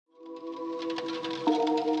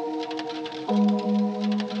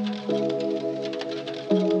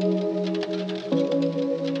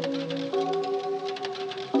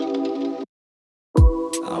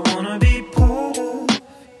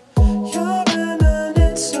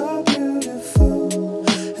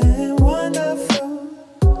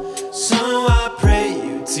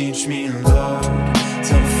Teach me, Lord,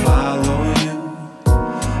 to follow you.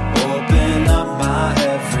 Open up my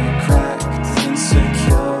every cracked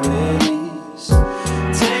insecurities,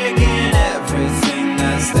 taking everything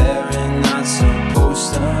that's there and not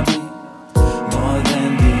supposed to be. More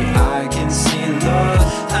than the eye can see, Lord,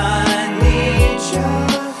 I need your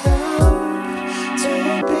help to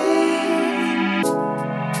be.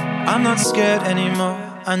 I'm not scared anymore.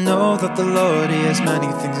 I know that the Lord, He has many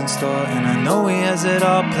things in store, and I know He has it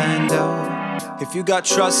all planned out. If you got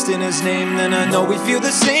trust in His name, then I know we feel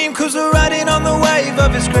the same, 'cause we're riding on the wave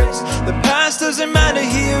of His grace. The past doesn't matter,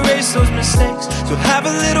 He erased those mistakes. So have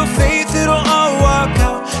a little faith, it'll all work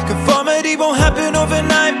out. Conformity won't happen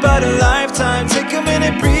overnight, but a lifetime. Take a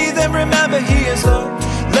minute, breathe, and remember He is Lord.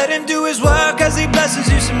 Let Him do His work as He blesses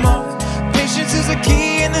you some more. Patience is a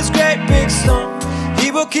key in this great big storm. He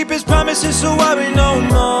will keep His promises, so worry no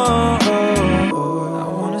more. I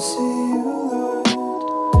wanna see you, Lord,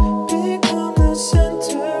 become the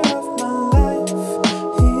center of my life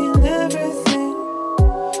in everything.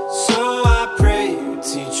 So I pray you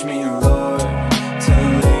teach me, Lord, to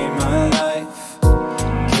lead my life,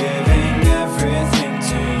 giving everything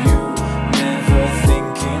to you, never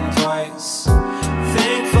thinking twice.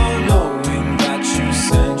 Thankful knowing that you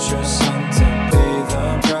sent your Son to pay the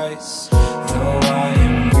price.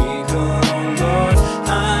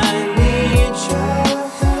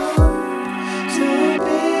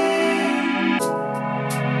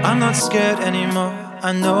 I'm not scared anymore.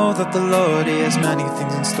 I know that the Lord, He has many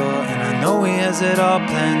things in store, and I know He has it all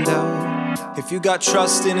planned out. If you got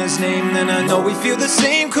trust in His name, then I know we feel the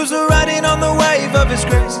same, 'cause we're riding on the wave of His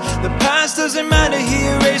grace. The past doesn't matter, He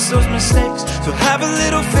erased those mistakes. So have a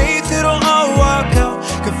little faith, it'll all work out.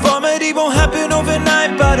 Conformity won't happen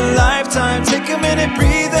overnight, but a lifetime. Take a minute,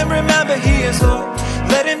 breathe, and remember He is Lord.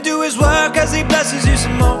 Let Him do His work as He blesses you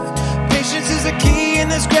some more. Patience is a key in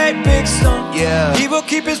this great big storm. Yeah. He will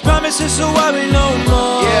keep His promises, so worry no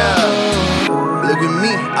more. Yeah. Look at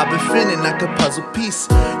me, I've been feeling like a puzzle piece.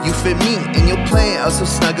 You fit me, and you're playing us so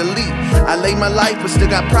snugly. I lay my life, but still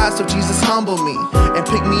got pride, so Jesus humble me and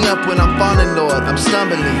pick me up when I'm falling, Lord. I'm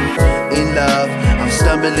stumbling in love, I'm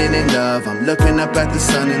stumbling in love. I'm looking up at the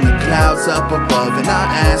sun and the clouds up above, and I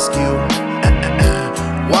ask you,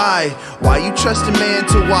 why you trust a man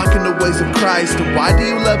to walk in the ways of Christ? And why do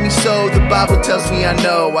you love me so? The Bible tells me I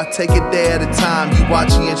know. I take it day at a time, you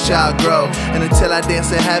watch me and child grow. And until I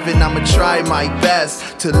dance in heaven, I'ma try my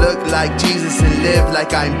best to look like Jesus and live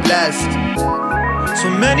like I'm blessed. So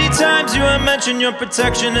many times you have mentioned your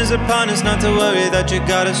protection is upon us, not to worry that you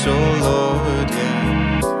got us, oh Lord, yeah.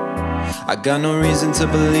 I got no reason to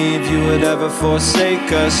believe you would ever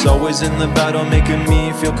forsake us. Always in the battle, making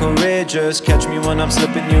me feel courageous. Catch me when I'm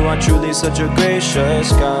slipping, you are truly such a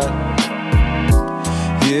gracious God.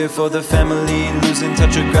 Here for the family, losing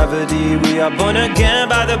touch of gravity. We are born again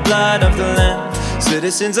by the blood of the Lamb,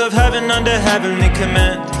 citizens of heaven under heavenly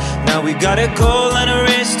command. Now we got a goal and a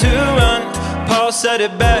race to run. Paul said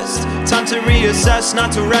it best, time to reassess,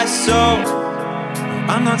 not to rest. So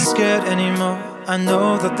I'm not scared anymore. I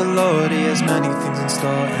know that the Lord, He has many things in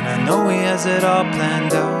store, and I know He has it all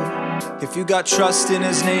planned out. If you got trust in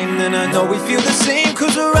His name, then I know we feel the same,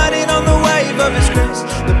 'cause we're riding on the wave of His grace.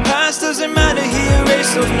 The past doesn't matter, He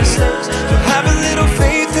erased those mistakes. So have a little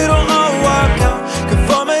faith, it'll all work out.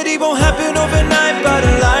 Conformity won't happen overnight, but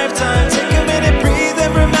a lifetime. Take a minute, breathe,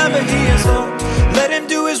 and remember He is Lord. Let Him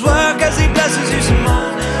do His work as He blesses you some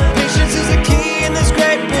more. Patience is a key in this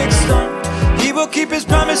great big storm. He will keep His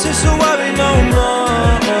promises, so worry no more.